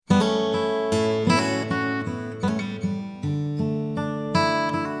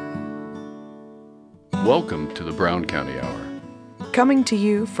Welcome to the Brown County Hour. Coming to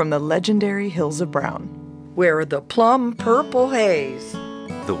you from the legendary Hills of Brown, where the plum purple haze,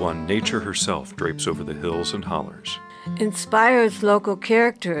 the one nature herself drapes over the hills and hollers, inspires local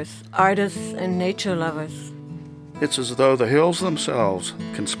characters, artists, and nature lovers. It's as though the hills themselves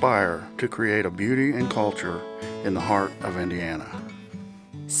conspire to create a beauty and culture in the heart of Indiana.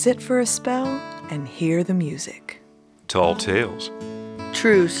 Sit for a spell and hear the music. Tall tales,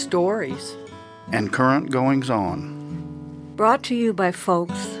 true stories, and current goings-on. Brought to you by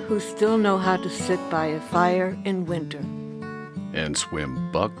folks who still know how to sit by a fire in winter and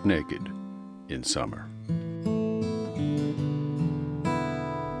swim buck naked in summer.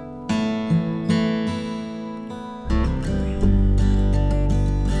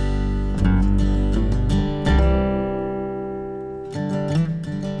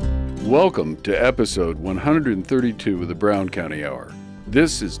 Welcome to episode 132 of the Brown County Hour.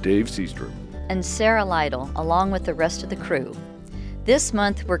 This is Dave Seastrom. And Sarah Lytle, along with the rest of the crew. This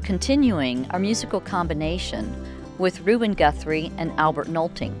month, we're continuing our musical combination with Reuben Guthrie and Albert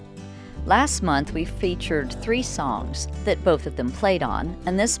Nolting. Last month, we featured 3 songs that both of them played on,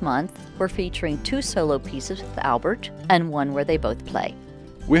 and this month, we're featuring 2 solo pieces with Albert and 1 where they both play.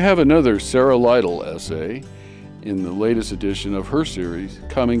 We have another Sarah Lytle essay in the latest edition of her series,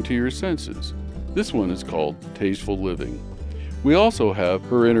 Coming to Your Senses. This one is called Tasteful Living. We also have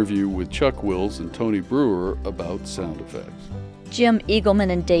her interview with Chuck Wills and Tony Brewer about sound effects. Jim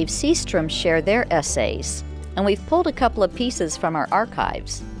Eagleman and Dave Seastrom share their essays, and we've pulled a couple of pieces from our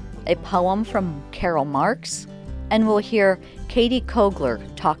archives. A poem from Carol Marks, and we'll hear Katie Kogler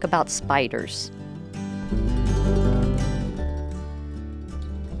talk about spiders.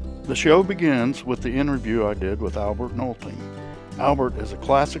 The show begins with the interview I did with Albert Nolting. Albert is a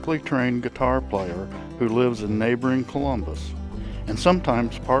classically trained guitar player who lives in neighboring Columbus and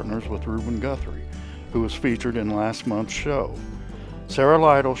sometimes partners with Reuben Guthrie, who was featured in last month's show. Sarah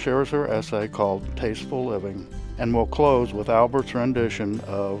Lytle shares her essay called Tasteful Living, and will close with Albert's rendition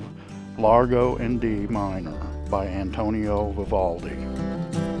of Largo in D minor by Antonio Vivaldi.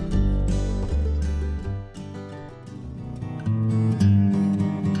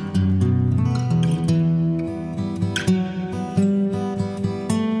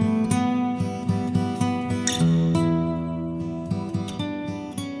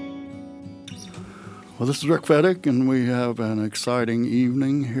 Well, this is Rick Feddick, and we have an exciting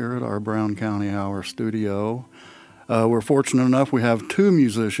evening here at our Brown County Hour studio. We're fortunate enough we have 2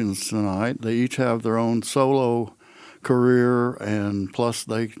 musicians tonight. They each have their own solo career, and plus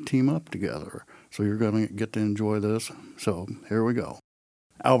they team up together. So you're going to get to enjoy this. So here we go.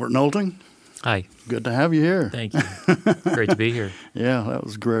 Albert Nolting. Hi. Good to have you here. Thank you. Great to be here. Yeah, that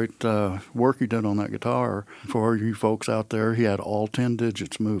was great work you did on that guitar. For you folks out there, he had all 10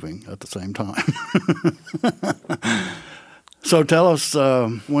 digits moving at the same time. So tell us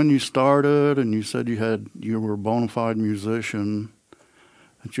when you started, and you said you were a bona fide musician,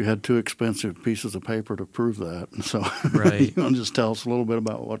 that you had 2 expensive pieces of paper to prove that. So right. You want to just tell us a little bit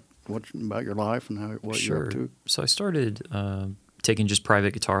about what about your life and what you're up to? So I started taking just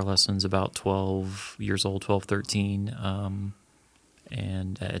private guitar lessons about 12 years old, 12, 13,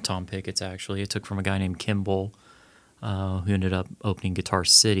 and at Tom Pickett's, actually. I took from a guy named Kimball, who ended up opening Guitar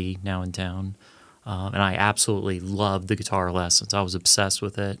City, now in town. And I absolutely loved the guitar lessons. I was obsessed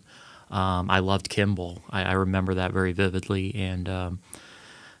with it. I loved Kimball. I remember that very vividly. And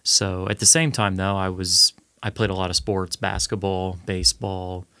so at the same time, though, I played a lot of sports, basketball,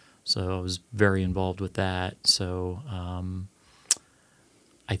 baseball, so I was very involved with that. So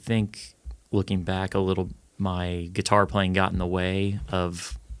I think looking back a little, my guitar playing got in the way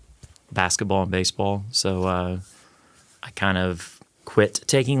of basketball and baseball. So I kind of quit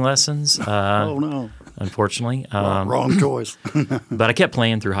taking lessons. Oh, no. Unfortunately. Wrong choice. But I kept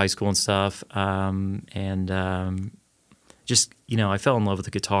playing through high school and stuff. Just, I fell in love with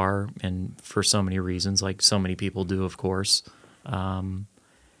the guitar, and for so many reasons, like so many people do, of course.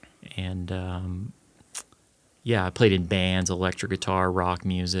 I played in bands, electric guitar, rock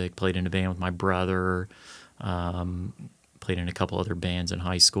music, played in a band with my brother, played in a couple other bands in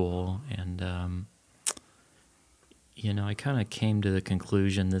high school, and I kind of came to the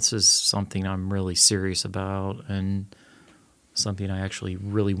conclusion this is something I'm really serious about, and something I actually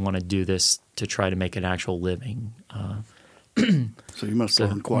really want to do this to try to make an actual living. So you must have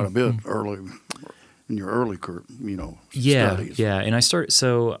learned quite a bit early in your early career, studies. Yeah, and I started.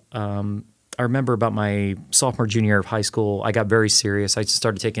 So I remember about my sophomore, junior year of high school, I got very serious. I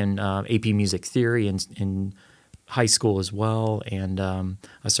started taking AP Music Theory in high school as well, and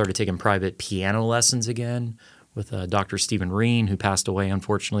I started taking private piano lessons again with Dr. Stephen Reen, who passed away,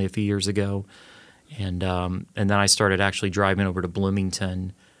 unfortunately, a few years ago. And then I started actually driving over to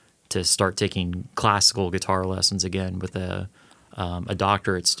Bloomington to start taking classical guitar lessons again with a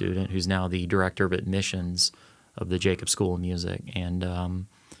doctorate student who's now the director of admissions of the Jacobs School of Music. And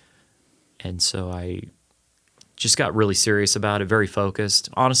so I just got really serious about it, very focused.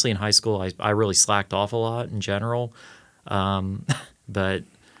 Honestly, in high school, I really slacked off a lot in general. But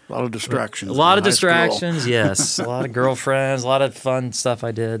a lot of distractions. A lot of distractions, yes. A lot of girlfriends, a lot of fun stuff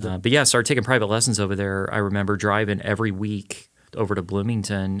I did. But yeah, I started taking private lessons over there. I remember driving every week over to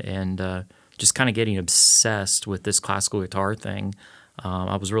Bloomington and just kind of getting obsessed with this classical guitar thing.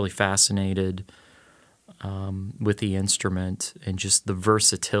 I was really fascinated with the instrument and just the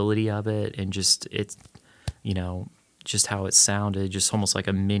versatility of it and just just how it sounded, just almost like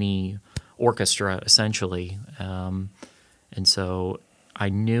a mini orchestra, essentially. And so I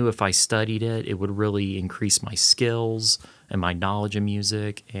knew if I studied it, it would really increase my skills and my knowledge of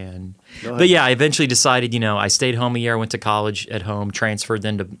music. But yeah, I eventually decided, I stayed home a year. I went to college at home, transferred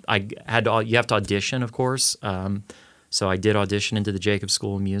then you have to audition, of course. So I did audition into the Jacobs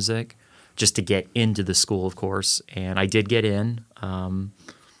School of Music just to get into the school, of course. And I did get in.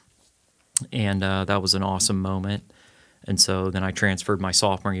 And that was an awesome moment. And so then I transferred my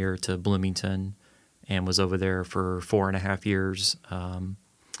sophomore year to Bloomington and was over there for 4.5 years. I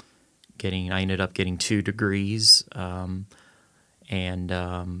ended up getting 2 degrees. I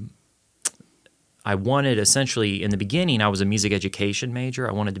wanted, essentially, in the beginning, I was a music education major.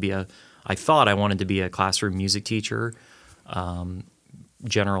 I thought I wanted to be a classroom music teacher,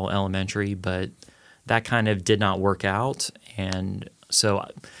 general elementary, but that kind of did not work out. And so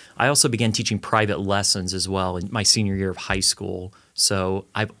I also began teaching private lessons as well in my senior year of high school. So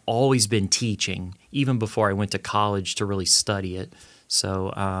I've always been teaching, even before I went to college to really study it.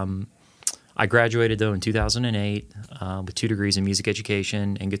 So I graduated, though, in 2008 with 2 degrees in music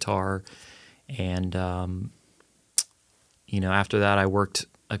education and guitar. And, after that, I worked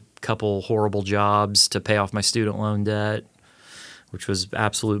a couple horrible jobs to pay off my student loan debt, which was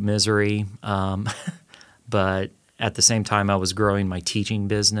absolute misery. But at the same time, I was growing my teaching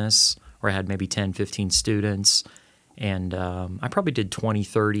business where I had maybe 10, 15 students. And I probably did 20,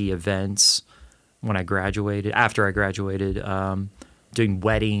 30 events after I graduated, doing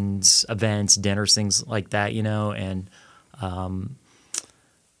weddings, events, dinners, things like that,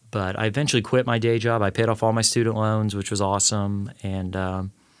 but I eventually quit my day job. I paid off all my student loans, which was awesome.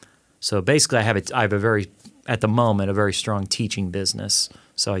 And so basically I have at the moment, a very strong teaching business.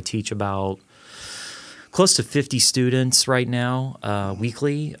 So I teach about close to 50 students right now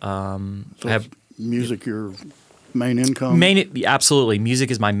weekly. So I have music your main income? Absolutely.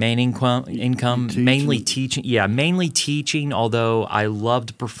 Music is my main income. Mainly teaching. Yeah, mainly teaching, although I love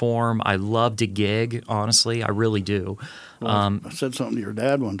to perform. I love to gig, honestly. I really do. Well, I said something to your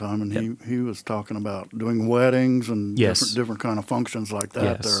dad one time, and he was talking about doing weddings and different kind of functions like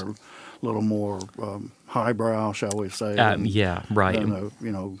that. Yes. They're a little more highbrow, shall we say? Yeah, right. Than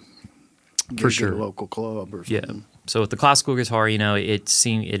for sure, at a local club or something. Yeah. So with the classical guitar,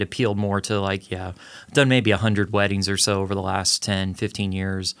 it appealed more to I've done maybe 100 weddings or so over the last 10, 15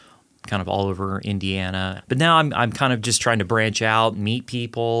 years, kind of all over Indiana. But now I'm kind of just trying to branch out, meet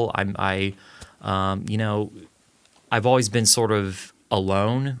people. I've always been sort of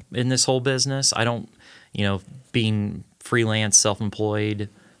alone in this whole business. I don't, being freelance, self-employed,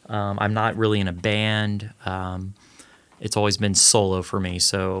 I'm not really in a band. It's always been solo for me.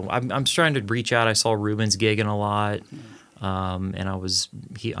 So I'm trying to reach out. I saw Ruben's gigging a lot, and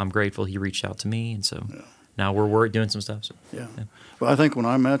I'm grateful he reached out to me. And so now we're doing some stuff. So, yeah. Well, I think when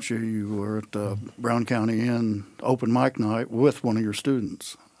I met you, you were at Brown County Inn open mic night with one of your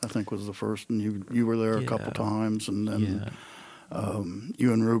students. I think was the first, and you were there a couple times, and then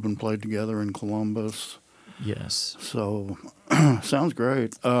you and Ruben played together in Columbus. Yes. So sounds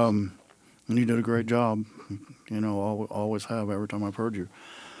great. And you did a great job. Always have every time I've heard you.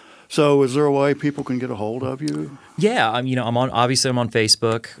 So is there a way people can get a hold of you? Yeah, I'm on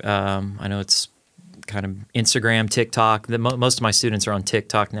Facebook. I know it's kind of Instagram, TikTok. Most of my students are on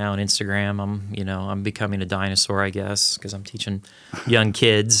TikTok now and Instagram. I'm becoming a dinosaur, I guess, because I'm teaching young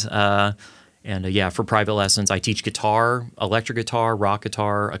kids. For private lessons, I teach guitar, electric guitar, rock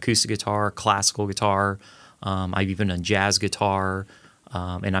guitar, acoustic guitar, classical guitar. I've even done jazz guitar.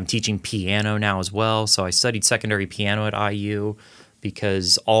 And I'm teaching piano now as well. So I studied secondary piano at IU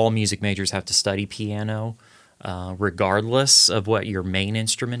because all music majors have to study piano regardless of what your main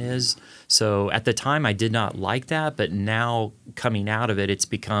instrument is. So at the time I did not like that, but now coming out of it, it's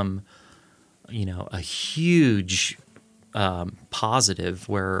become, a huge positive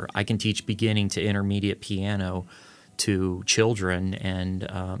where I can teach beginning to intermediate piano to children, and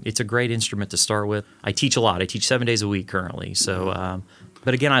it's a great instrument to start with. I teach a lot. I teach 7 days a week currently, so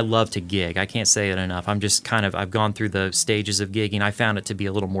but again, I love to gig. I can't say it enough. I'm just I've gone through the stages of gigging. I found it to be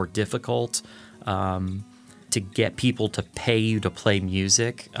a little more difficult to get people to pay you to play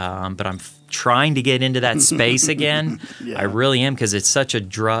music, but I'm trying to get into that space again. Yeah. I really am, because it's such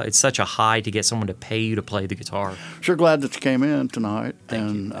a high to get someone to pay you to play the guitar. Sure glad that you came in tonight.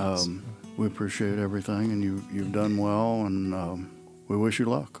 Thank you. And we appreciate everything, and you've done well, and we wish you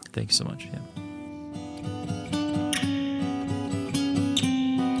luck. Thank you so much. Yeah.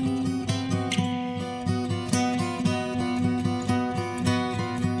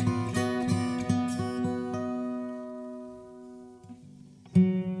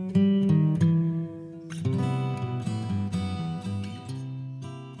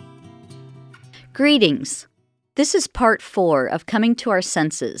 Greetings. This is part 4 of Coming to Our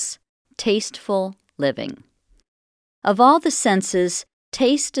Senses, Tasteful Living. Of all the senses,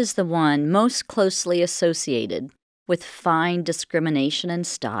 taste is the one most closely associated with fine discrimination and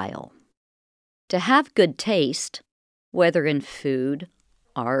style. To have good taste, whether in food,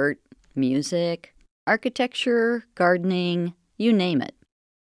 art, music, architecture, gardening, you name it,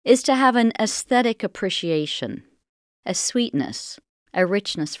 is to have an aesthetic appreciation, a sweetness, a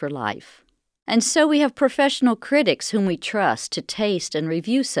richness for life. And so we have professional critics whom we trust to taste and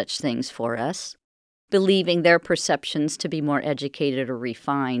review such things for us, believing their perceptions to be more educated or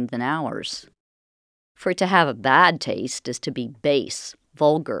refined than ours. For to have a bad taste is to be base,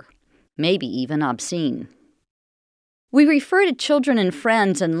 vulgar, maybe even obscene. We refer to children and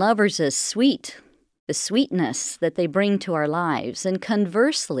friends and lovers as sweet, the sweetness that they bring to our lives, and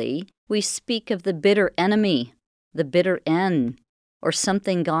conversely, we speak of the bitter enemy, the bitter end, or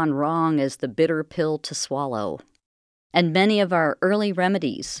something gone wrong as the bitter pill to swallow. And many of our early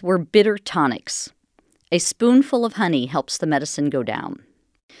remedies were bitter tonics. A spoonful of honey helps the medicine go down.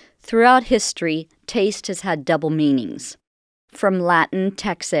 Throughout history, taste has had double meanings, from Latin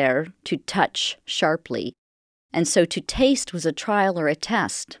taxere, to touch sharply, and so to taste was a trial or a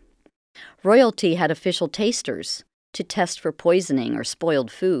test. Royalty had official tasters, to test for poisoning or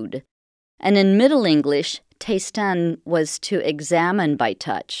spoiled food, and in Middle English, tastin was to examine by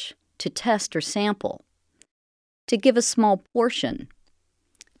touch, to test or sample, to give a small portion,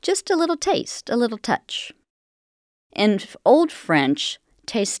 just a little taste, a little touch. In Old French,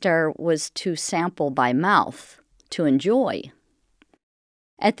 taster was to sample by mouth, to enjoy.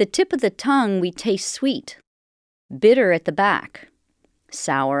 At the tip of the tongue, we taste sweet, bitter at the back,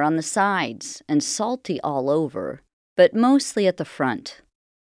 sour on the sides, and salty all over, but mostly at the front.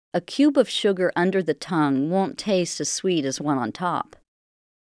 A cube of sugar under the tongue won't taste as sweet as one on top.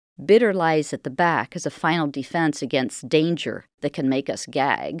 Bitter lies at the back as a final defense against danger that can make us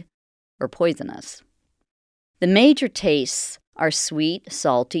gag or poison us. The major tastes are sweet,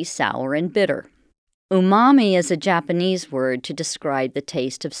 salty, sour, and bitter. Umami is a Japanese word to describe the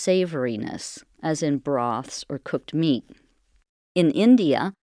taste of savoriness, as in broths or cooked meat. In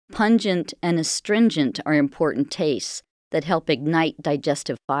India, pungent and astringent are important tastes that help ignite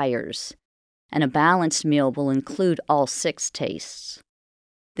digestive fires, and a balanced meal will include all 6 tastes.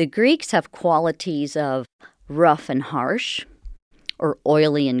 The Greeks have qualities of rough and harsh, or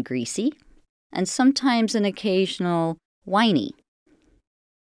oily and greasy, and sometimes an occasional winey.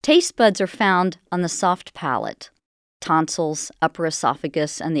 Taste buds are found on the soft palate, tonsils, upper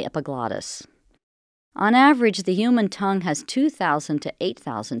esophagus, and the epiglottis. On average, the human tongue has 2,000 to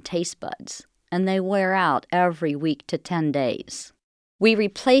 8,000 taste buds, and they wear out every week to 10 days. We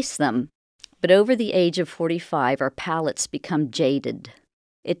replace them, but over the age of 45, our palates become jaded.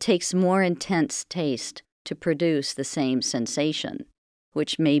 It takes more intense taste to produce the same sensation,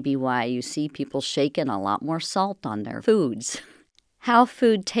 which may be why you see people shaking a lot more salt on their foods. How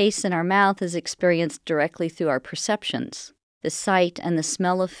food tastes in our mouth is experienced directly through our perceptions. The sight and the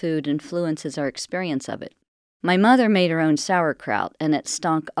smell of food influences our experience of it. My mother made her own sauerkraut, and it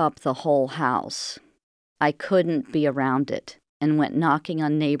stunk up the whole house. I couldn't be around it, and went knocking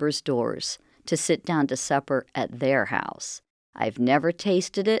on neighbors' doors to sit down to supper at their house. I've never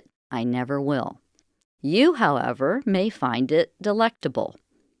tasted it, I never will. You, however, may find it delectable.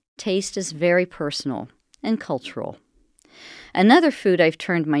 Taste is very personal and cultural. Another food I've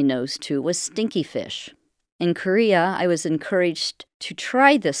turned my nose to was stinky fish. In Korea, I was encouraged to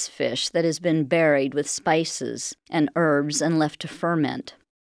try this fish that has been buried with spices and herbs and left to ferment.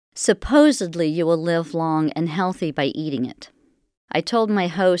 Supposedly, you will live long and healthy by eating it. I told my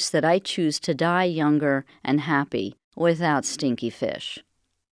host that I choose to die younger and happy without stinky fish.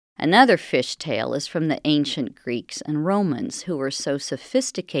 Another fish tale is from the ancient Greeks and Romans, who were so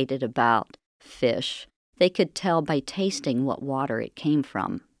sophisticated about fish They could tell by tasting what water it came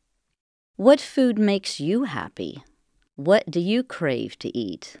from. What food makes you happy? What do you crave to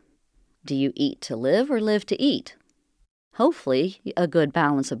eat? Do you eat to live or live to eat? Hopefully, a good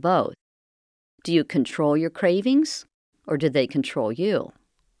balance of both. Do you control your cravings, or do they control you?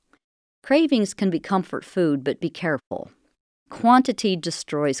 Cravings can be comfort food, but be careful. Quantity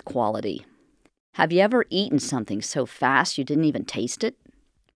destroys quality. Have you ever eaten something so fast you didn't even taste it?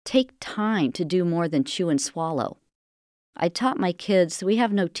 Take time to do more than chew and swallow. I taught my kids we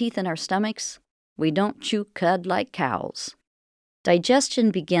have no teeth in our stomachs. We don't chew cud like cows.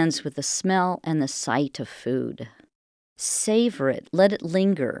 Digestion begins with the smell and the sight of food. Savor it, let it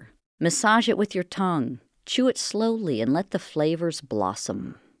linger. Massage it with your tongue. Chew it slowly and let the flavors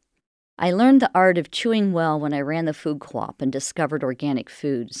blossom. I learned the art of chewing well when I ran the food co-op and discovered organic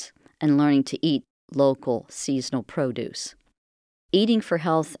foods and learning to eat local, seasonal produce. Eating for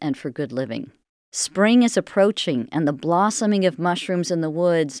health and for good living. Spring is approaching, and the blossoming of mushrooms in the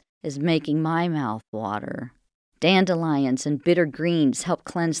woods is making my mouth water. Dandelions and bitter greens help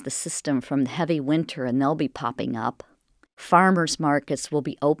cleanse the system from the heavy winter, and they'll be popping up. Farmers markets will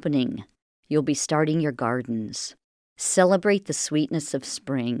be opening. You'll be starting your gardens. Celebrate the sweetness of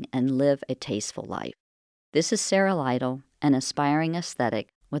spring and live a tasteful life. This is Sarah Lytle, an aspiring aesthetic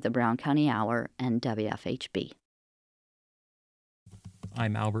with the Brown County Hour and WFHB.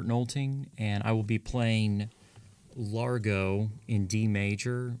 I'm Albert Nolting, and I will be playing Largo in D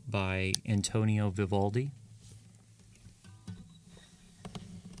major by Antonio Vivaldi.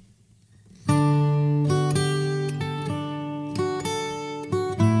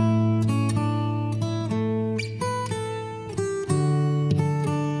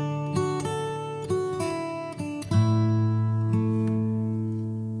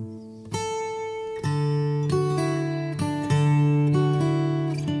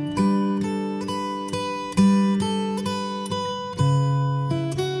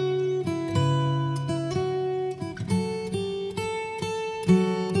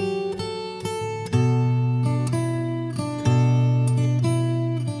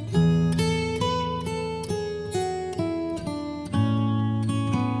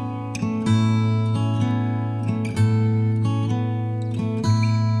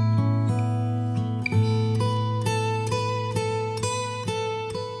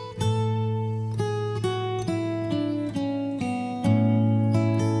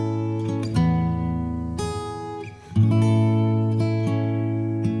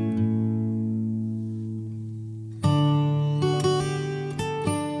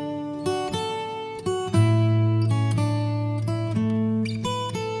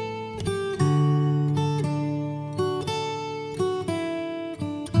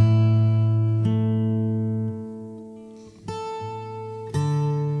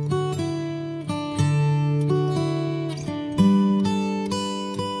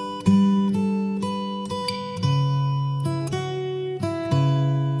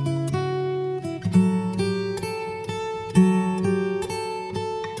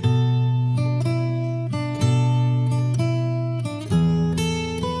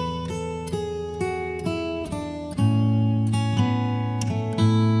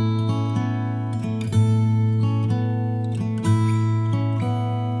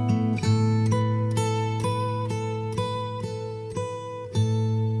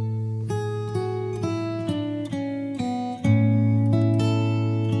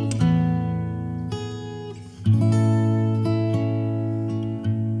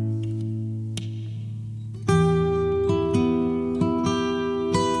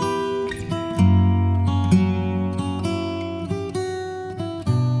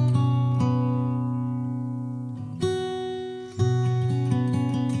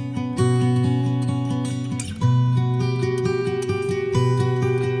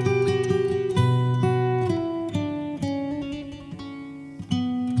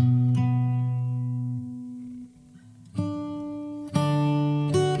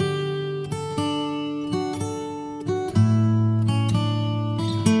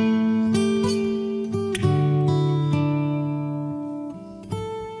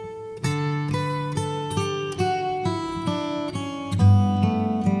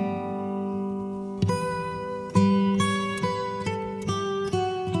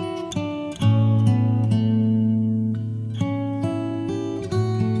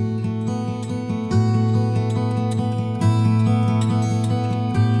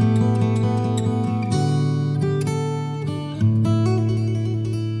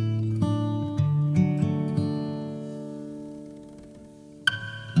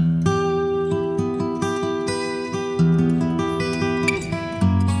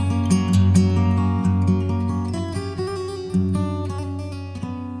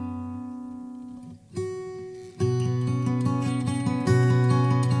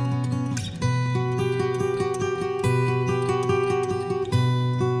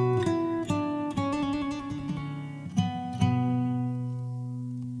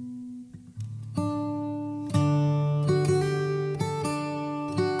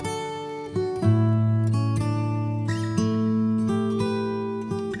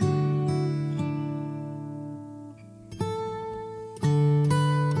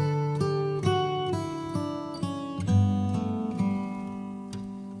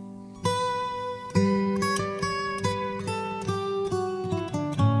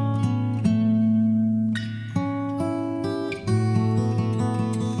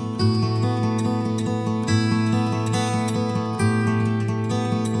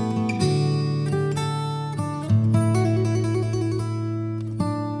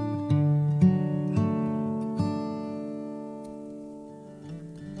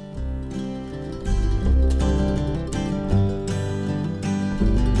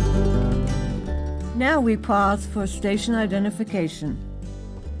 Now we pause for station identification.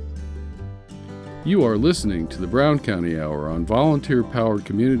 You are listening to the Brown County Hour on volunteer-powered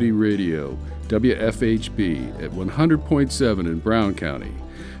community radio, WFHB, at 100.7 in Brown County,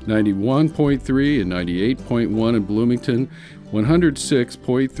 91.3 and 98.1 in Bloomington,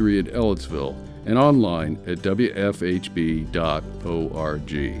 106.3 in Ellettsville, and online at wfhb.org.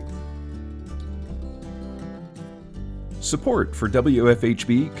 Support for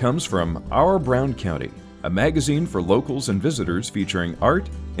WFHB comes from Our Brown County, a magazine for locals and visitors featuring art,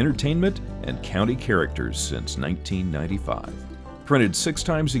 entertainment, and county characters since 1995. Printed 6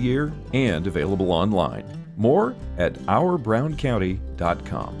 times a year and available online. More at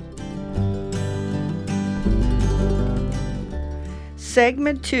ourbrowncounty.com.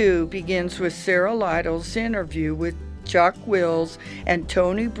 Segment 2 begins with Sarah Lytle's interview with Chuck Wills and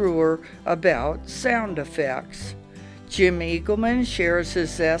Tony Brewer about sound effects. Jim Eagleman shares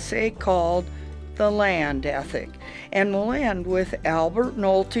his essay called The Land Ethic, and we'll end with Albert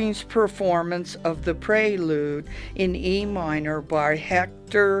Nolting's performance of the Prelude in E minor by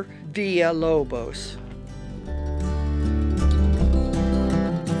Hector Villalobos.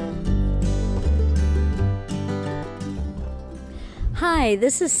 Hi,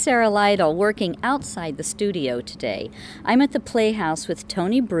 this is Sarah Lytle working outside the studio today. I'm at the Playhouse with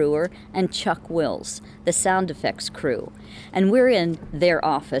Tony Brewer and Chuck Wills, the sound effects crew, and we're in their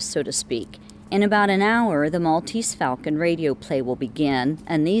office, so to speak. In about an hour, the Maltese Falcon radio play will begin,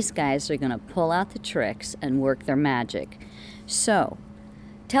 and these guys are going to pull out the tricks and work their magic. So,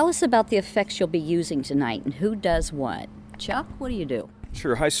 tell us about the effects you'll be using tonight and who does what. Chuck, what do you do?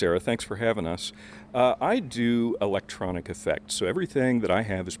 Sure. Hi, Sarah. Thanks for having us. I do electronic effects. So everything that I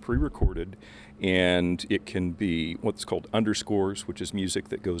have is pre-recorded, and it can be what's called underscores, which is music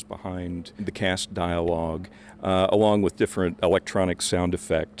that goes behind the cast dialogue, along with different electronic sound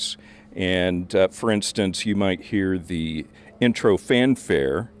effects. And for instance, you might hear the intro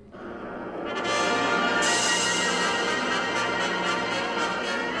fanfare.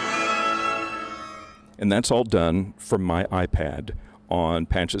 And that's all done from my iPad on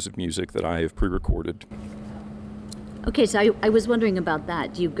patches of music that I have pre-recorded. Okay, so I was wondering about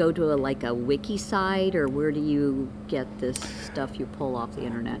that. Do you go to a wiki site, or where do you get this stuff you pull off the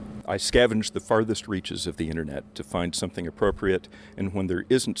internet? I scavenge the farthest reaches of the internet to find something appropriate, and when there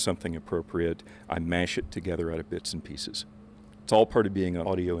isn't something appropriate, I mash it together out of bits and pieces. It's all part of being an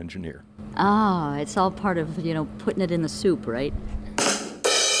audio engineer. Ah, it's all part of, putting it in the soup, right?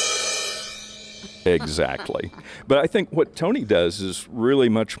 Exactly. But I think what Tony does is really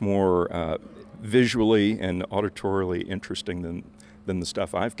much more visually and auditorily interesting than the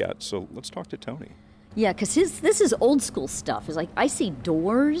stuff I've got. So let's talk to Tony. Yeah, because this is old school stuff. It's like, I see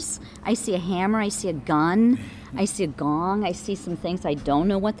doors, I see a hammer, I see a gun, I see a gong, I see some things I don't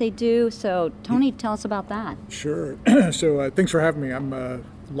know what they do. So Tony, tell us about that. Sure. So thanks for having me. I'm a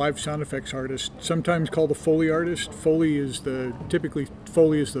live sound effects artist, sometimes called a Foley artist. Typically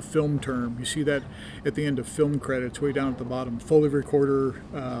Foley is the film term. You see that at the end of film credits, way down at the bottom. Foley recorder,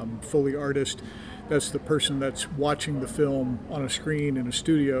 Foley artist. That's the person that's watching the film on a screen in a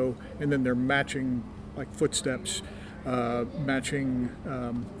studio, and then they're matching like footsteps, matching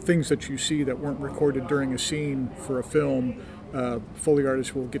things that you see that weren't recorded during a scene for a film. Foley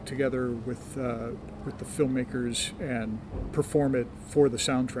artists will get together with the filmmakers and perform it for the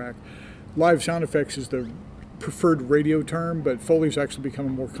soundtrack. Live sound effects is the preferred radio term, but Foley's actually become a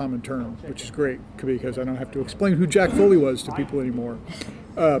more common term, which is great because I don't have to explain who Jack Foley was to people anymore.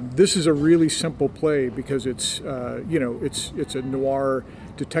 This is a really simple play because it's a noir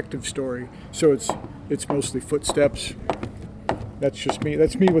detective story, so it's mostly footsteps. That's just me.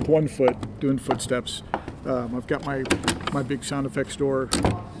 That's me with one foot doing footsteps. I've got my big sound effects door,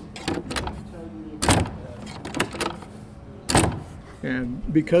 and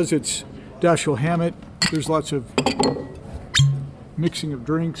because it's Dashiell Hammett, there's lots of mixing of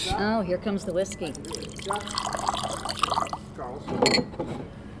drinks. Oh, here comes the whiskey.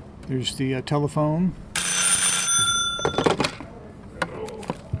 There's the telephone.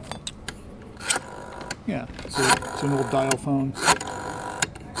 Yeah, it's an old dial phone.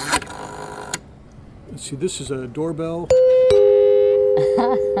 Let's see, this is a doorbell.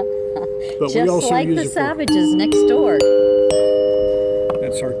 But Just we also like use the it Savages next door.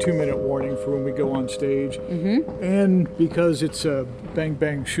 That's our 2-minute warning for when we go on stage. Mm-hmm. And because it's a bang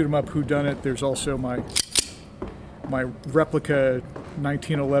bang shoot 'em up whodunit, there's also my replica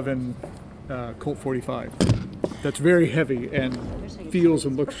 1911 Colt 45. That's very heavy and feels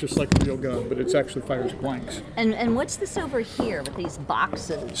and looks just like a real gun, but it actually fires blanks. And what's this over here with these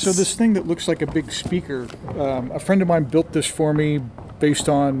boxes? So this thing that looks like a big speaker, a friend of mine built this for me based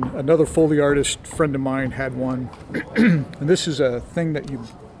on another Foley artist friend of mine had one. And this is a thing that you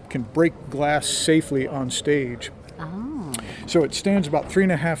can break glass safely on stage. Oh. So it stands about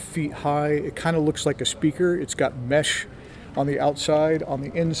 3.5 feet high. It kind of looks like a speaker. It's got mesh on the outside. On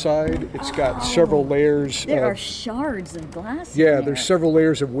the inside, it's got several layers. There are shards of glass. Yeah, in there's several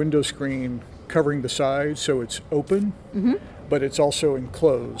layers of window screen covering the sides, so it's open, but it's also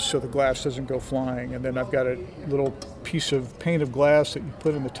enclosed, so the glass doesn't go flying. And then I've got a little piece of pane of glass that you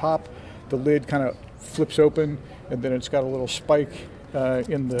put in the top. The lid kind of flips open, and then it's got a little spike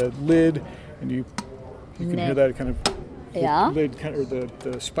in the lid, and you can hear that kind of. Yeah. The lid kind of, or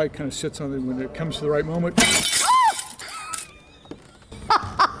the spike kind of sits on it when it comes to the right moment.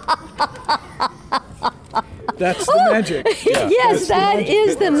 That's the magic. Yes, that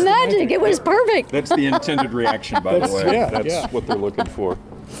is the magic. It was perfect. That's the intended reaction, by the way. That's what they're looking for.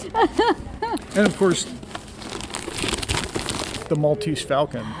 And of course, the Maltese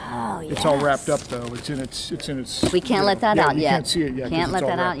Falcon. Oh, yes. It's all wrapped up though. It's in its. We can't let that out you yet. Can't see it yet. Can't let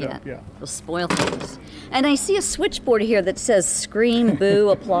that out yet. Up, yeah. It'll spoil things. And I see a switchboard here that says scream, boo,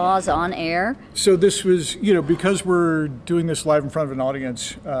 applause on air. So this was, because we're doing this live in front of an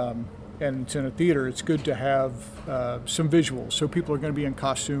audience, and it's in a theater, it's good to have some visuals. So people are going to be in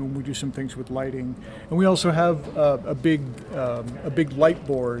costume. We do some things with lighting, and we also have a big light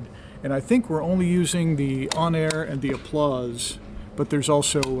board. And I think we're only using the on air and the applause, but there's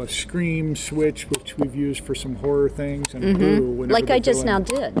also a scream switch, which we've used for some horror things, and boo. Like I just now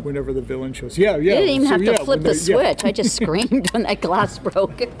did. Whenever the villain shows. Yeah. You didn't even have to flip the switch. I just screamed when that glass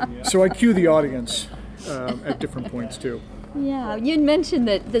broke. So I cue the audience at different points too. Yeah, you'd mentioned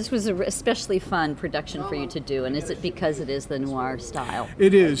that this was a especially fun production for you to do, and is it because it is the noir style?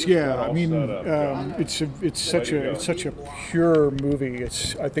 It is, yeah. I mean, it's such a pure movie.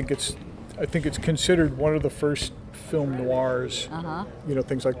 I think it's considered one of the first film noirs.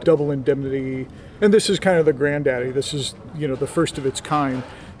 Things like Double Indemnity, and this is kind of the granddaddy. This is the first of its kind,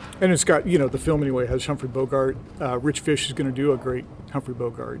 and it's got the film anyway has Humphrey Bogart. Rich Fish is going to do a great Humphrey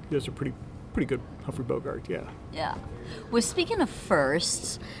Bogart. He does a pretty good Humphrey Bogart, yeah. Yeah. Well, speaking of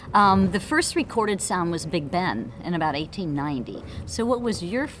firsts, the first recorded sound was Big Ben in about 1890. So what was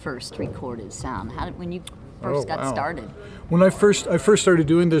your first recorded sound? When you first got started? When I first started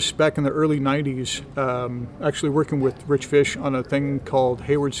doing this back in the early 90s, actually working with Rich Fish on a thing called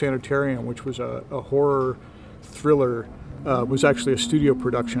Hayward Sanitarium, which was a horror thriller, was actually a studio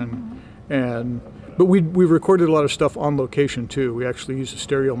production. But we recorded a lot of stuff on location too. We actually used a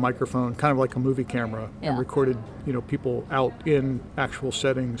stereo microphone, kind of like a movie camera, and recorded people out in actual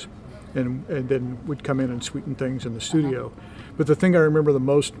settings, and then we'd come in and sweeten things in the studio. But the thing I remember the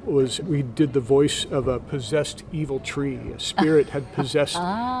most was we did the voice of a possessed evil tree. A spirit had possessed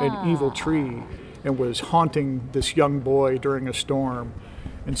an evil tree and was haunting this young boy during a storm.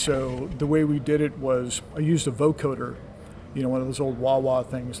 And so the way we did it was I used a vocoder, one of those old wah-wah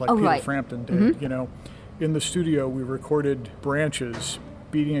things like Peter Frampton did, In the studio, we recorded branches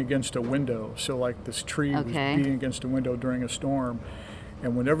beating against a window. So like this tree was beating against a window during a storm.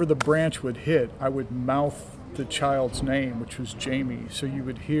 And whenever the branch would hit, I would mouth the child's name, which was Jamie. So you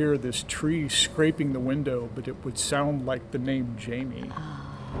would hear this tree scraping the window, but it would sound like the name Jamie.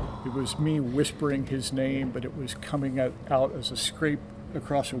 It was me whispering his name, but it was coming out as a scrape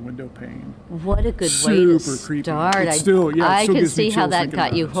across a window pane. What a good way to creepy. Start. I can see how that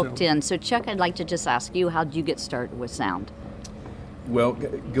got you hooked in. So Chuck, I'd like to just ask you, how did you get started with sound? Well,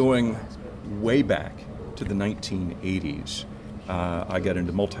 going way back to the 1980s, I got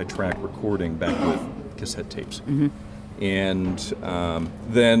into multi-track recording back with cassette tapes. And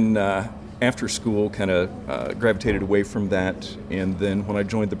then after school, kind of gravitated away from that. And then when I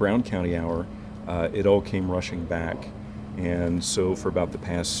joined the Brown County Hour, it all came rushing back. And so for about the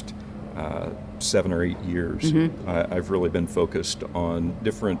past 7 or 8 years, I've really been focused on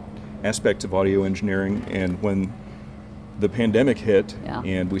different aspects of audio engineering. And when the pandemic hit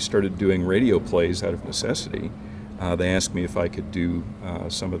and we started doing radio plays out of necessity, they asked me if I could do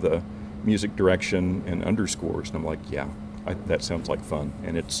some of the music direction and underscores. And I'm like, that sounds like fun.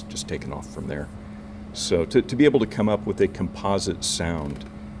 And it's just taken off from there. So to be able to come up with a composite sound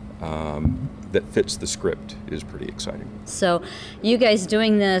that fits the script is pretty exciting. So you guys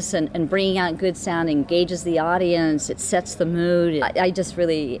doing this and bringing out good sound engages the audience, it sets the mood. I just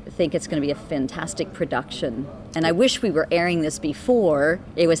really think it's going to be a fantastic production. And I wish we were airing this before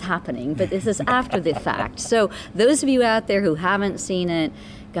it was happening, but this is after the fact. So those of you out there who haven't seen it,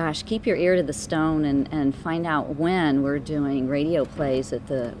 gosh, keep your ear to the stone and find out when we're doing radio plays at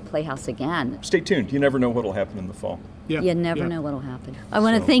the Playhouse again. Stay tuned. You never know what will happen in the fall. Yeah. You never know what will happen. I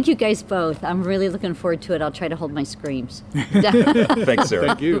want to thank you guys both. I'm really looking forward to it. I'll try to hold my screams. Thanks, Sarah.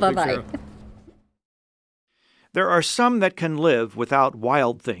 Thank you. Bye-bye. Thanks, Sarah. There are some that can live without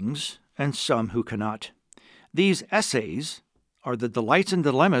wild things, and some who cannot. These essays are the delights and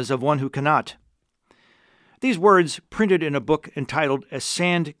dilemmas of one who cannot. These words, printed in a book entitled A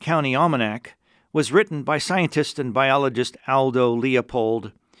Sand County Almanac, was written by scientist and biologist Aldo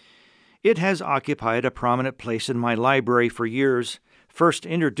Leopold. It has occupied a prominent place in my library for years. First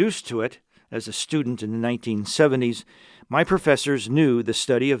introduced to it as a student in the 1970s, my professors knew the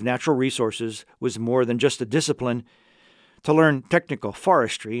study of natural resources was more than just a discipline. To learn technical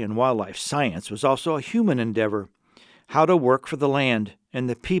forestry and wildlife science was also a human endeavor, how to work for the land and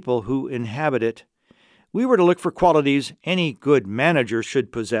the people who inhabit it. We were to look for qualities any good manager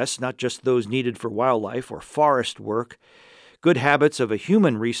should possess, not just those needed for wildlife or forest work. Good habits of a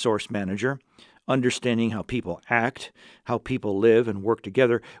human resource manager, understanding how people act, how people live and work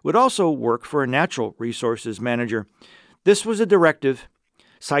together, would also work for a natural resources manager. This was a directive.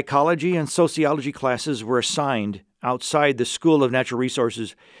 Psychology and sociology classes were assigned outside the School of Natural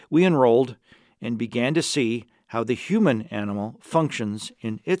Resources. We enrolled and began to see how the human animal functions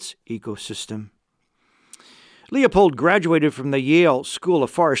in its ecosystem. Leopold graduated from the Yale School of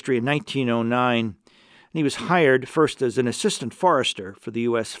Forestry in 1909, and he was hired first as an assistant forester for the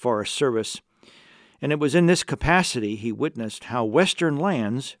U.S. Forest Service. And it was in this capacity he witnessed how Western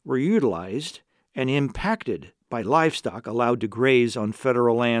lands were utilized and impacted by livestock allowed to graze on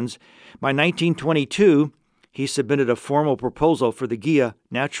federal lands. By 1922, he submitted a formal proposal for the Gila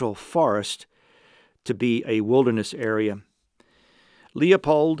Natural Forest to be a wilderness area.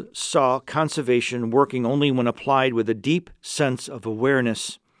 Leopold saw conservation working only when applied with a deep sense of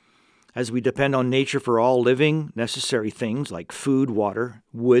awareness. As we depend on nature for all living, necessary things like food, water,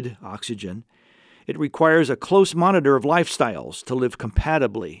 wood, oxygen, it requires a close monitor of lifestyles to live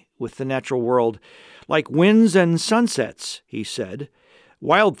compatibly with the natural world. Like winds and sunsets, he said,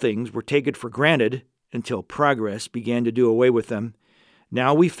 wild things were taken for granted until progress began to do away with them.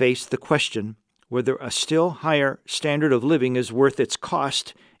 Now we face the question whether a still higher standard of living is worth its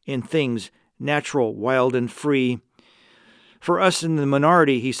cost in things natural, wild, and free. For us in the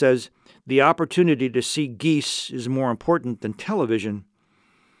minority, he says, the opportunity to see geese is more important than television,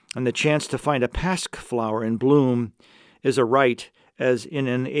 and the chance to find a pasque flower in bloom is a right as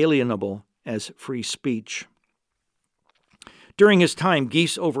inalienable as free speech. During his time,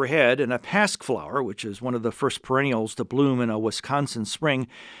 geese overhead and a pasque flower, which is one of the first perennials to bloom in a Wisconsin spring,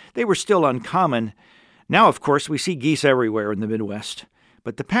 they were still uncommon. Now, of course, we see geese everywhere in the Midwest.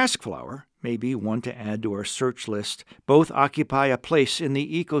 But the pasque flower may be one to add to our search list. Both occupy a place in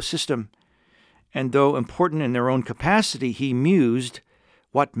the ecosystem. And though important in their own capacity, he mused,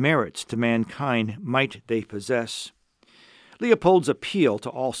 what merits to mankind might they possess? Leopold's appeal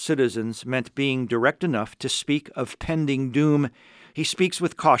to all citizens meant being direct enough to speak of pending doom. He speaks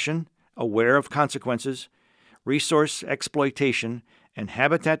with caution, aware of consequences. Resource exploitation and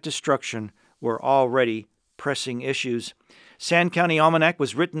habitat destruction were already pressing issues. Sand County Almanac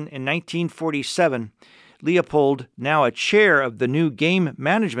was written in 1947. Leopold, now a chair of the new game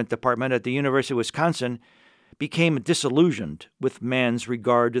management department at the University of Wisconsin, became disillusioned with man's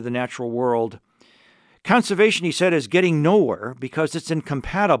regard to the natural world. Conservation, he said, is getting nowhere because it's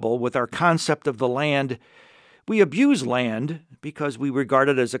incompatible with our concept of the land. We abuse land because we regard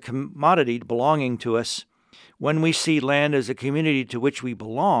it as a commodity belonging to us. When we see land as a community to which we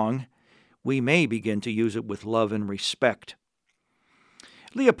belong, we may begin to use it with love and respect.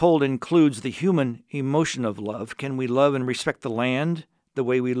 Leopold includes the human emotion of love. Can we love and respect the land the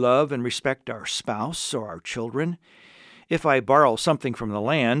way we love and respect our spouse or our children? If I borrow something from the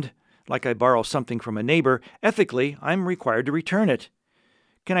land, like I borrow something from a neighbor, ethically, I'm required to return it.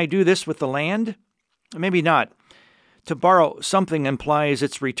 Can I do this with the land? Maybe not. To borrow something implies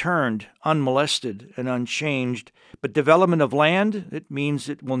it's returned, unmolested and unchanged. But development of land, it means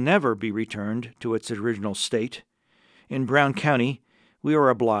it will never be returned to its original state. In Brown County, we are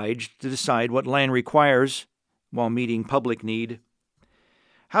obliged to decide what land requires while meeting public need.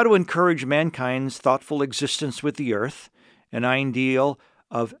 How to encourage mankind's thoughtful existence with the earth, an ideal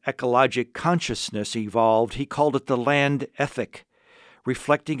of ecologic consciousness evolved. He called it the land ethic,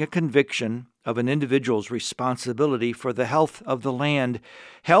 reflecting a conviction of an individual's responsibility for the health of the land.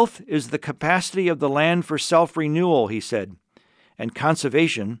 Health is the capacity of the land for self-renewal, he said, and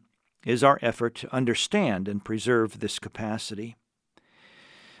conservation is our effort to understand and preserve this capacity.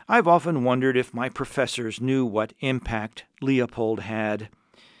 I've often wondered if my professors knew what impact Leopold had.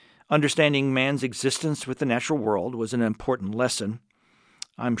 Understanding man's existence with the natural world was an important lesson.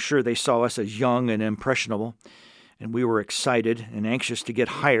 I'm sure they saw us as young and impressionable, and we were excited and anxious to get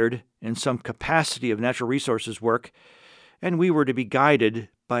hired in some capacity of natural resources work, and we were to be guided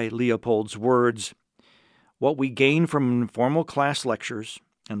by Leopold's words. What we gained from informal class lectures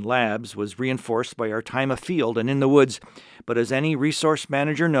and labs was reinforced by our time afield and in the woods, but as any resource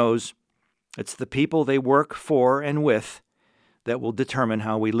manager knows, it's the people they work for and with that will determine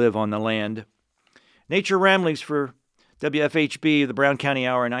how we live on the land. Nature Ramblings for WFHB, the Brown County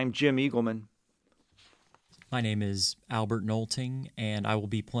Hour, and I'm Jim Eagleman. My name is Albert Nolting, and I will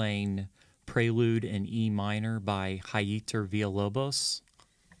be playing Prelude in E minor by Hayter Villalobos.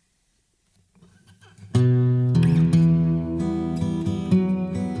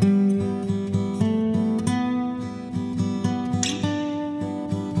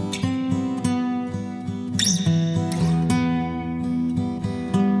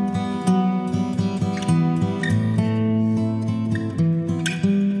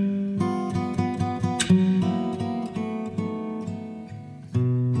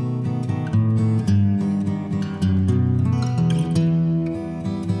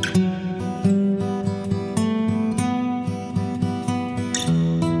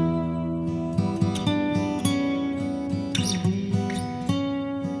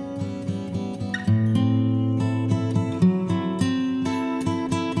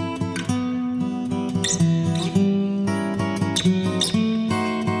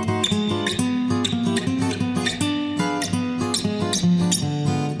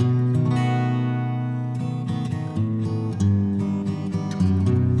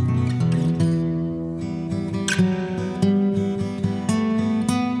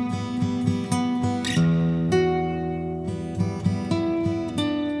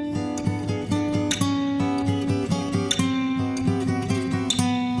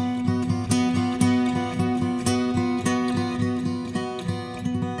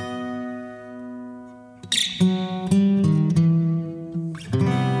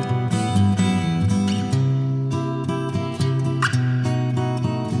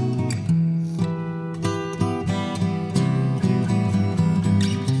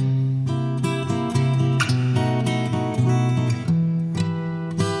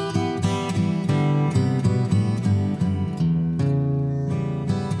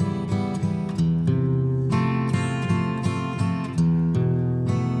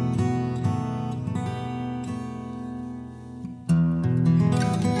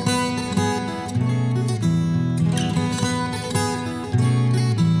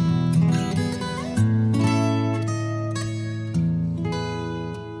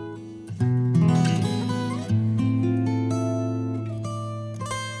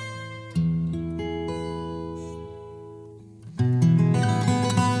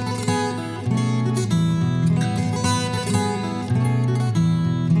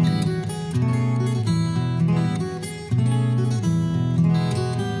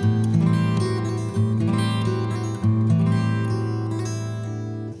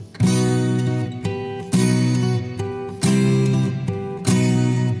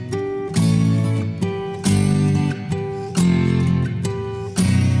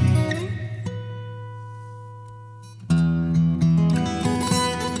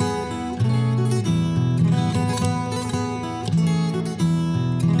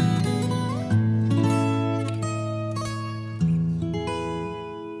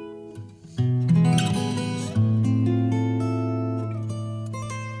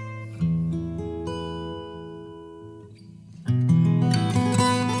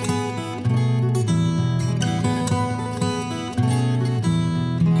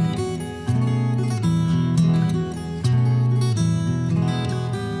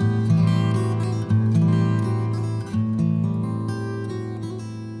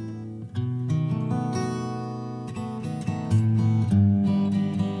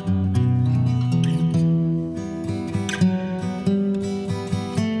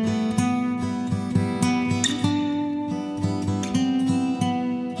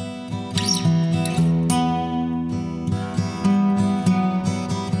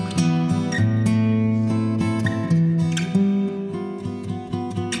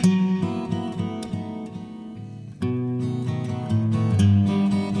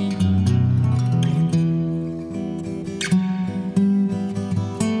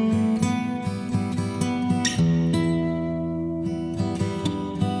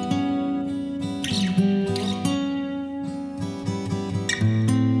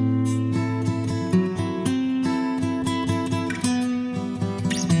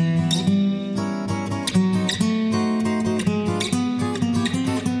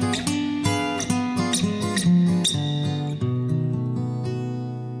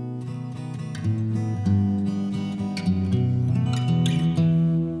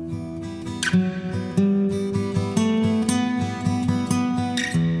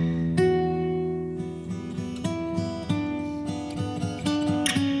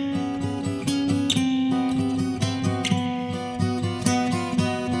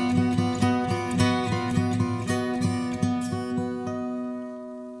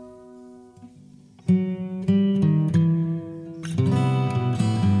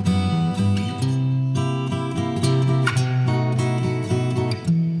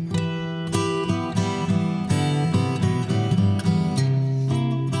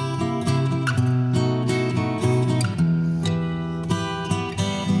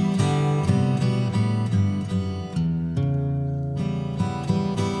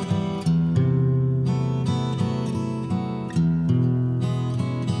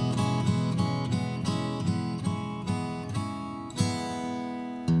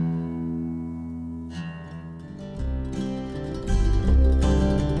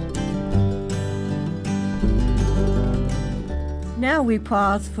 Now we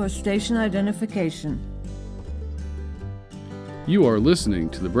pause for station identification. You are listening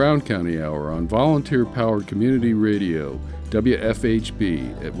to the Brown County Hour on volunteer-powered community radio,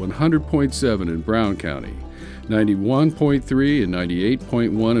 WFHB, at 100.7 in Brown County, 91.3 and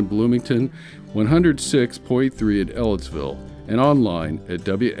 98.1 in Bloomington, 106.3 in Ellettsville, and online at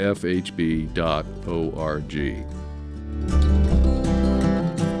wfhb.org.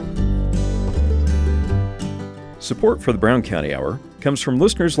 Support for the Brown County Hour comes from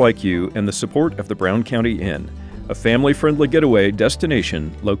listeners like you and the support of the Brown County Inn, a family-friendly getaway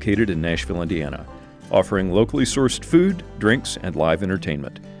destination located in Nashville, Indiana, offering locally sourced food, drinks, and live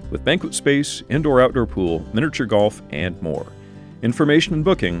entertainment, with banquet space, indoor-outdoor pool, miniature golf, and more. Information and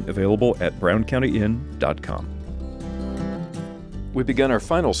booking available at browncountyin.com. We begun our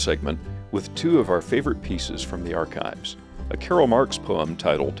final segment with two of our favorite pieces from the archives, a Carol Marks poem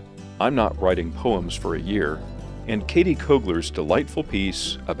titled, I'm Not Writing Poems for a Year, and Katie Kogler's delightful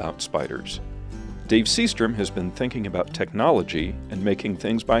piece about spiders. Dave Seastrom has been thinking about technology and making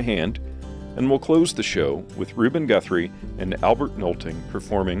things by hand, and we'll close the show with Reuben Guthrie and Albert Nolting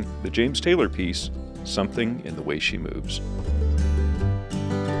performing the James Taylor piece, Something in the Way She Moves.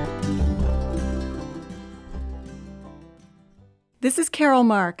 This is Carol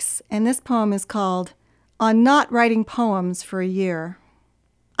Marks, and this poem is called On Not Writing Poems for a Year.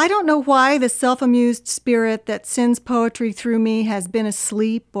 I don't know why the self-amused spirit that sends poetry through me has been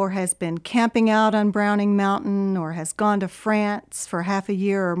asleep or has been camping out on Browning Mountain or has gone to France for half a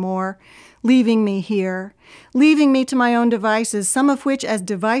year or more, leaving me here, leaving me to my own devices, some of which, as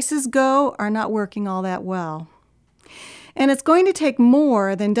devices go, are not working all that well. And it's going to take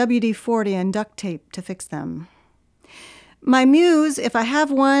more than WD-40 and duct tape to fix them. My muse, if I have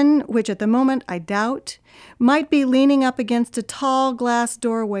one, which at the moment I doubt, might be leaning up against a tall glass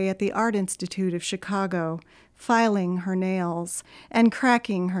doorway at the Art Institute of Chicago, filing her nails and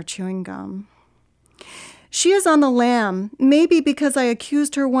cracking her chewing gum. She is on the lam, maybe because I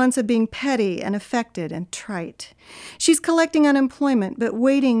accused her once of being petty and affected and trite. She's collecting unemployment, but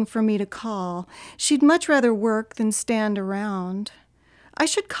waiting for me to call. She'd much rather work than stand around. I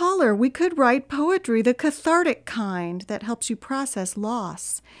should call her. We could write poetry, the cathartic kind that helps you process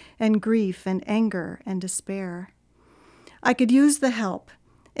loss and grief and anger and despair. I could use the help.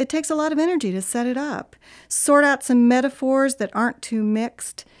 It takes a lot of energy to set it up, sort out some metaphors that aren't too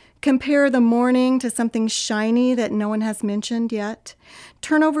mixed, compare the morning to something shiny that no one has mentioned yet,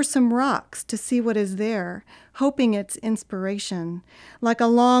 turn over some rocks to see what is there, hoping it's inspiration, like a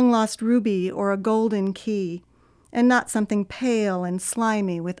long-lost ruby or a golden key, and not something pale and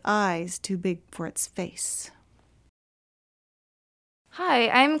slimy with eyes too big for its face. Hi,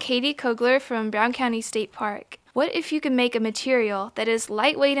 I'm Katie Kogler from Brown County State Park. What if you could make a material that is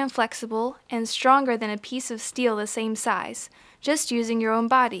lightweight and flexible and stronger than a piece of steel the same size, just using your own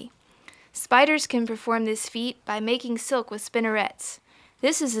body? Spiders can perform this feat by making silk with spinnerets.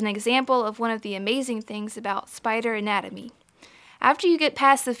 This is an example of one of the amazing things about spider anatomy. After you get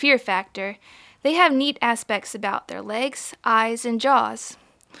past the fear factor, they have neat aspects about their legs, eyes, and jaws.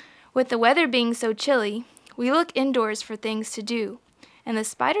 With the weather being so chilly, we look indoors for things to do, and the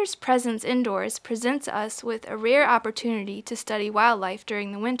spider's presence indoors presents us with a rare opportunity to study wildlife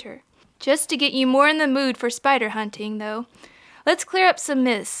during the winter. Just to get you more in the mood for spider hunting, though, let's clear up some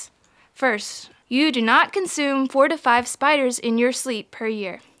myths. First, you do not consume 4 to 5 spiders in your sleep per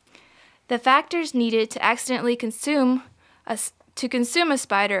year. The factors needed to accidentally consume a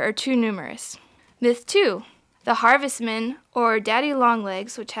spider are too numerous. Myth 2. The harvestmen, or daddy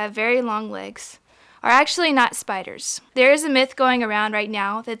longlegs, which have very long legs, are actually not spiders. There is a myth going around right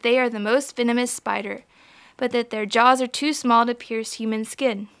now that they are the most venomous spider, but that their jaws are too small to pierce human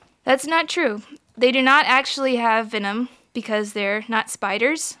skin. That's not true. They do not actually have venom because they're not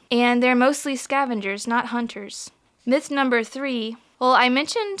spiders, and they're mostly scavengers, not hunters. Myth number 3. Well, I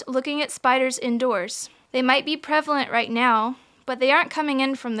mentioned looking at spiders indoors. They might be prevalent right now, but they aren't coming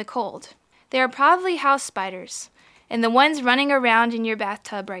in from the cold. They are probably house spiders, and the ones running around in your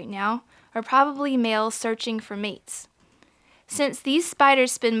bathtub right now are probably males searching for mates. Since these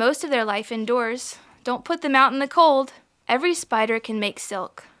spiders spend most of their life indoors, don't put them out in the cold. Every spider can make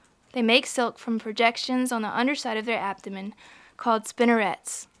silk. They make silk from projections on the underside of their abdomen called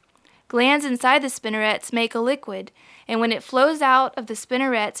spinnerets. Glands inside the spinnerets make a liquid, and when it flows out of the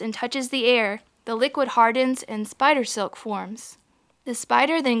spinnerets and touches the air, the liquid hardens and spider silk forms. The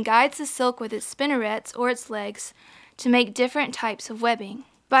spider then guides the silk with its spinnerets or its legs to make different types of webbing.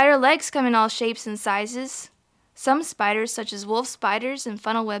 Spider legs come in all shapes and sizes. Some spiders, such as wolf spiders and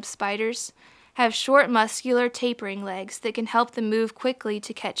funnel web spiders, have short, muscular, tapering legs that can help them move quickly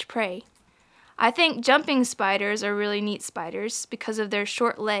to catch prey. I think jumping spiders are really neat spiders because of their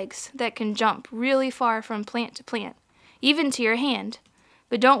short legs that can jump really far from plant to plant, even to your hand.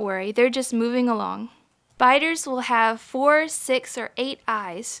 But don't worry, they're just moving along. Spiders will have 4, 6, or 8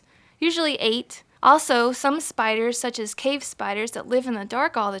 eyes, usually 8. Also, some spiders, such as cave spiders that live in the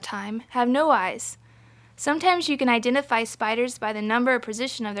dark all the time, have no eyes. Sometimes you can identify spiders by the number or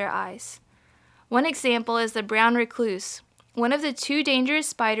position of their eyes. One example is the brown recluse, one of the 2 dangerous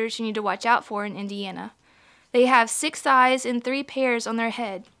spiders you need to watch out for in Indiana. They have 6 eyes and 3 pairs on their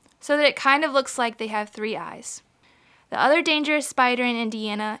head, so that it kind of looks like they have 3 eyes. The other dangerous spider in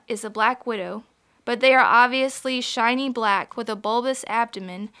Indiana is the black widow, but they are obviously shiny black with a bulbous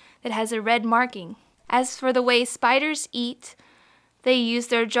abdomen that has a red marking. As for the way spiders eat, they use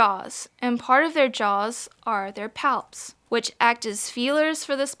their jaws, and part of their jaws are their palps, which act as feelers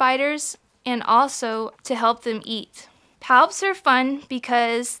for the spiders and also to help them eat. Palps are fun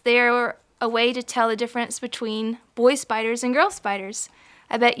because they are a way to tell the difference between boy spiders and girl spiders.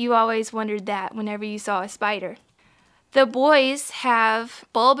 I bet you always wondered that whenever you saw a spider. The boys have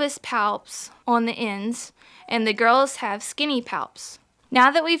bulbous palps on the ends, and the girls have skinny palps. Now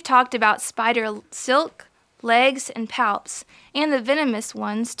that we've talked about spider silk, legs, and palps, and the venomous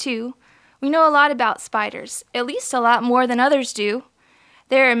ones too, we know a lot about spiders, at least a lot more than others do.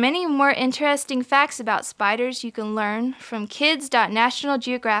 There are many more interesting facts about spiders you can learn from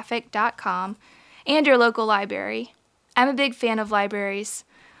kids.nationalgeographic.com and your local library. I'm a big fan of libraries.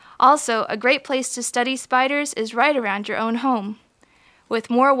 Also, a great place to study spiders is right around your own home. With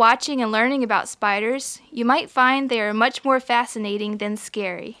more watching and learning about spiders, you might find they are much more fascinating than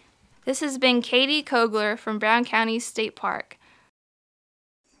scary. This has been Katie Kogler from Brown County State Park.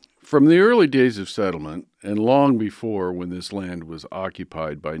 From the early days of settlement, and long before when this land was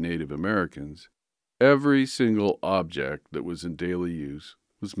occupied by Native Americans, every single object that was in daily use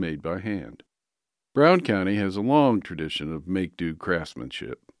was made by hand. Brown County has a long tradition of make-do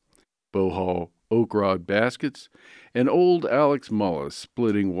craftsmanship. Bohol oak rod baskets and old Alex Mullis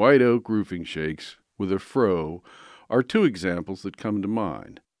splitting white oak roofing shakes with a froe are 2 examples that come to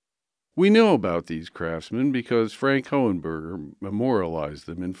mind. We know about these craftsmen because Frank Hohenberger memorialized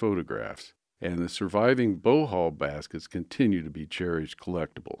them in photographs, and the surviving Bohol baskets continue to be cherished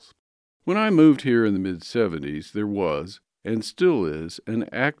collectibles. When I moved here in the mid-70s, there was, and still is, an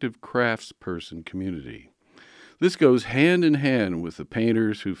active craftsperson community. This goes hand in hand with the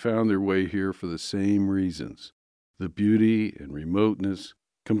painters who found their way here for the same reasons. The beauty and remoteness,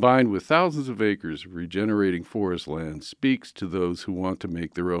 combined with thousands of acres of regenerating forest land, speaks to those who want to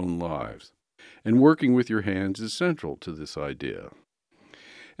make their own lives. And working with your hands is central to this idea.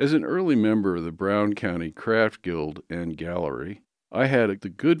 As an early member of the Brown County Craft Guild and Gallery, I had the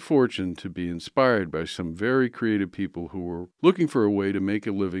good fortune to be inspired by some very creative people who were looking for a way to make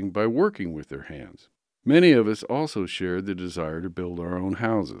a living by working with their hands. Many of us also shared the desire to build our own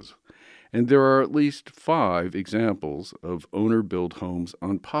houses, and there are at least 5 examples of owner-built homes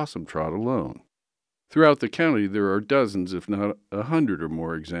on Possum Trot alone. Throughout the county, there are dozens, if not 100 or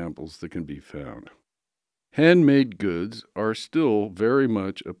more examples that can be found. Handmade goods are still very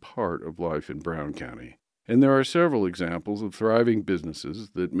much a part of life in Brown County, and there are several examples of thriving businesses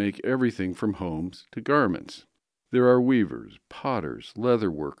that make everything from homes to garments. There are weavers, potters,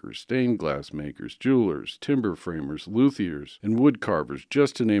 leather workers, stained glass makers, jewelers, timber framers, luthiers, and wood carvers,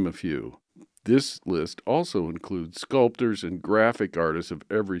 just to name a few. This list also includes sculptors and graphic artists of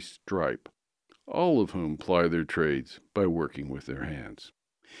every stripe, all of whom ply their trades by working with their hands.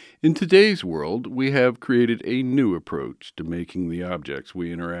 In today's world, we have created a new approach to making the objects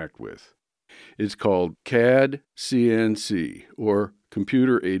we interact with. It's called CAD CNC, or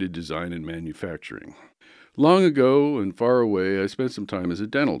Computer-Aided Design and Manufacturing. Long ago and far away, I spent some time as a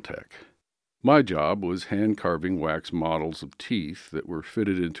dental tech. My job was hand-carving wax models of teeth that were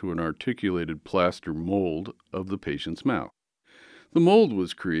fitted into an articulated plaster mold of the patient's mouth. The mold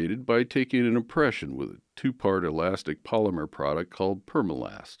was created by taking an impression with a 2-part elastic polymer product called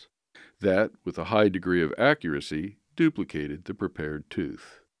Permalast that, with a high degree of accuracy, duplicated the prepared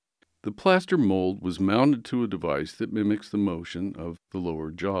tooth. The plaster mold was mounted to a device that mimics the motion of the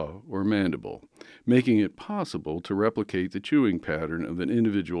lower jaw or mandible, making it possible to replicate the chewing pattern of an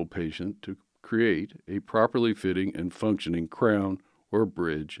individual patient to create a properly fitting and functioning crown or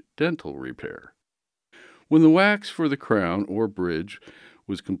bridge dental repair. When the wax for the crown or bridge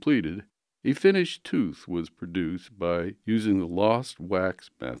was completed, a finished tooth was produced by using the lost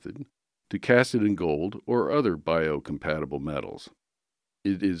wax method to cast it in gold or other biocompatible metals.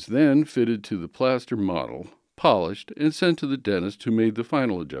 It is then fitted to the plaster model, polished, and sent to the dentist who made the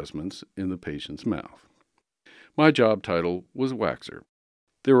final adjustments in the patient's mouth. My job title was waxer.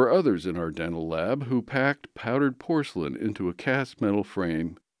 There were others in our dental lab who packed powdered porcelain into a cast metal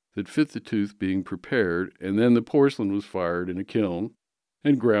frame that fit the tooth being prepared, and then the porcelain was fired in a kiln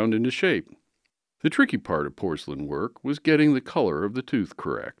and ground into shape. The tricky part of porcelain work was getting the color of the tooth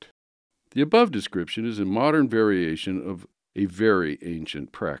correct. The above description is a modern variation of a very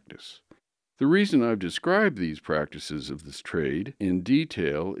ancient practice. The reason I've described these practices of this trade in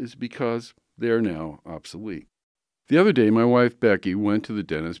detail is because they are now obsolete. The other day, my wife Becky went to the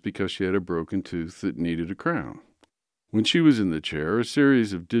dentist because she had a broken tooth that needed a crown. When she was in the chair, a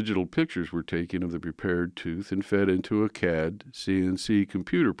series of digital pictures were taken of the prepared tooth and fed into a CAD CNC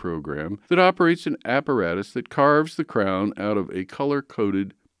computer program that operates an apparatus that carves the crown out of a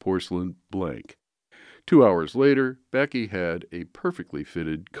color-coded porcelain blank. 2 hours later, Becky had a perfectly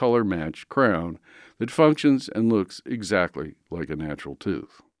fitted, color-matched crown that functions and looks exactly like a natural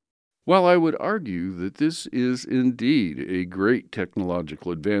tooth. While I would argue that this is indeed a great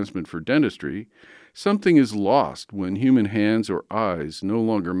technological advancement for dentistry, something is lost when human hands or eyes no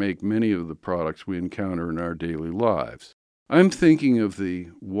longer make many of the products we encounter in our daily lives. I'm thinking of the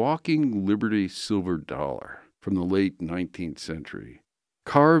Walking Liberty silver dollar from the late 19th century,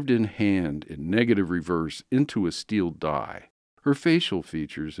 carved in hand in negative reverse into a steel die. Her facial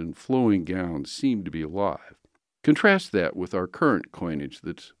features and flowing gown seem to be alive. Contrast that with our current coinage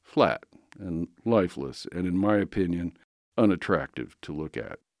that's flat and lifeless and, in my opinion, unattractive to look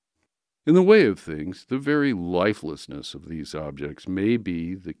at. In the way of things, the very lifelessness of these objects may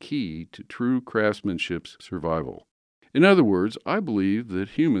be the key to true craftsmanship's survival. In other words, I believe that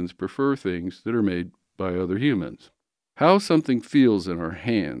humans prefer things that are made by other humans. How something feels in our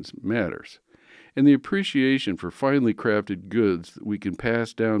hands matters, and the appreciation for finely crafted goods that we can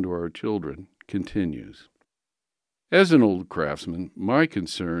pass down to our children continues. As an old craftsman, my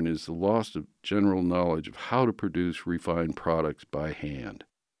concern is the loss of general knowledge of how to produce refined products by hand.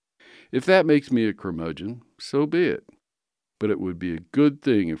 If that makes me a curmudgeon, so be it. But it would be a good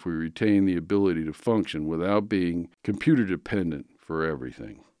thing if we retain the ability to function without being computer dependent for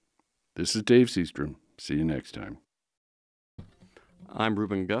everything. This is Dave Seastrom. See you next time. I'm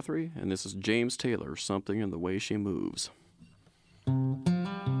Reuben Guthrie, and this is James Taylor, Something in the Way She Moves.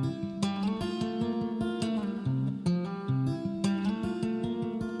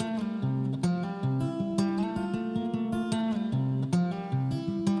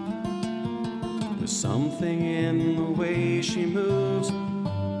 There's something in the way she moves,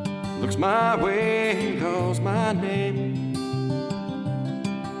 looks my way and calls my name.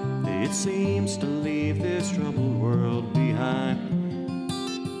 It seems to leave this troubled world behind.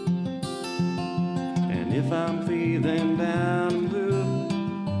 And if I'm feeling down and blue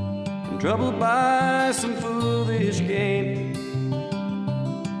and troubled by some foolish game,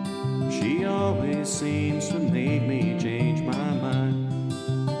 she always seems to make me change my mind.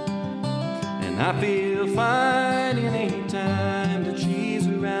 And I feel fine any time that she's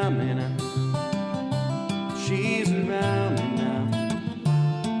around me now. She's around me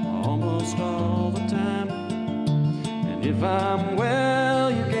now, almost all the time. And if I'm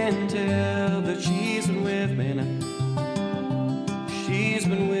well, you can tell that she's been with me now. She's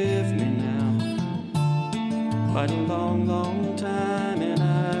been with me now quite a long, long time, and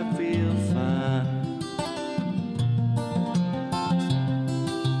I feel fine.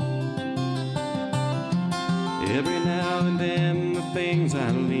 Every now and then the things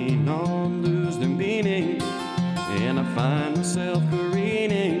I lean on lose their meaning, and I find myself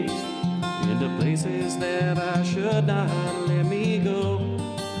careening into places that I should not let me go.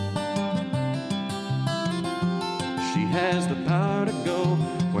 She has the power to go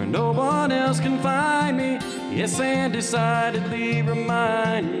where no one else can find me, yes, and decidedly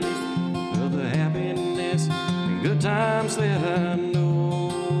remind me of the happiness and good times that I know.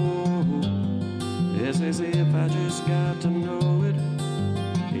 It's as if I just got to know it.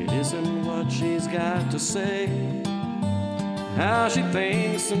 It isn't what she's got to say, how she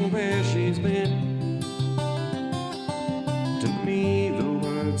thinks and where she's been. To me the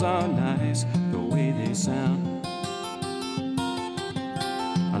words are nice the way they sound.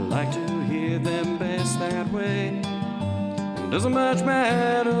 I like to hear them best that way. It doesn't much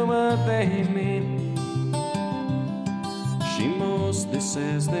matter what they mean. She mostly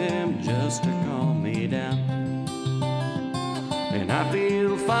says them just to calm me down. And I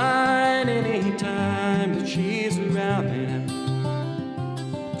feel fine any time that she's around me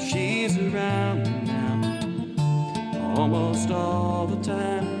now. She's around me now, almost all the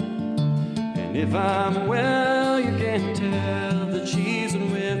time. And if I'm well, you can tell that she's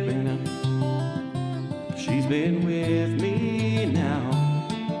been with me now. She's been with me now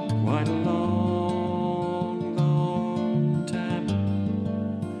quite a long, long time.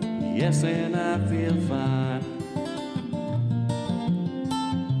 Yes, and I feel fine.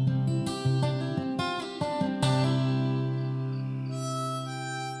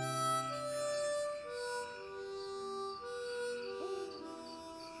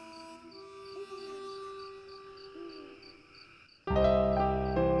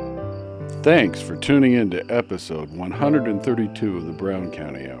 Thanks for tuning in to episode 132 of the Brown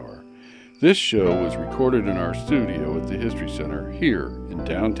County Hour. This show was recorded in our studio at the History Center here in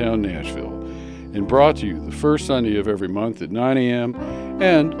downtown Nashville and brought to you the first Sunday of every month at 9 a.m.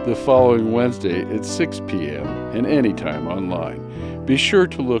 and the following Wednesday at 6 p.m. and anytime online. Be sure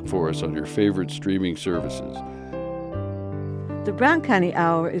to look for us on your favorite streaming services. The Brown County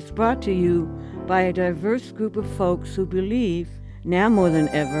Hour is brought to you by a diverse group of folks who believe, now more than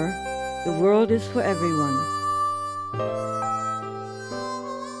ever, the world is for everyone.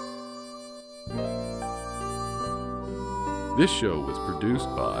 This show was produced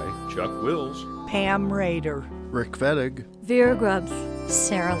by Chuck Wills, Pam Rader, Rick Fettig, Vera Grubbs,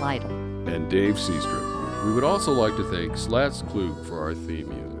 Sarah Lytle, and Dave Seastrip. We would also like to thank Slats Klug for our theme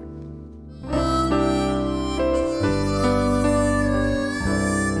music.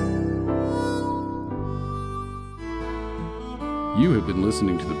 You have been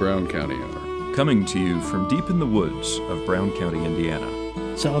listening to the Brown County Hour. coming to you from deep in the woods of Brown County,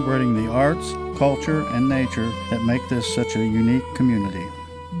 Indiana. Celebrating the arts, culture, and nature that make this such a unique community.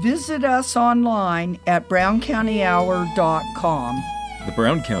 Visit us online at browncountyhour.com. The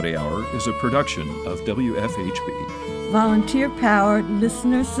Brown County Hour is a production of WFHB. Volunteer-powered,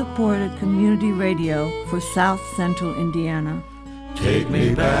 listener-supported community radio for South Central Indiana. Take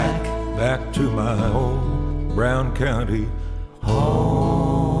me back to my old Brown County home.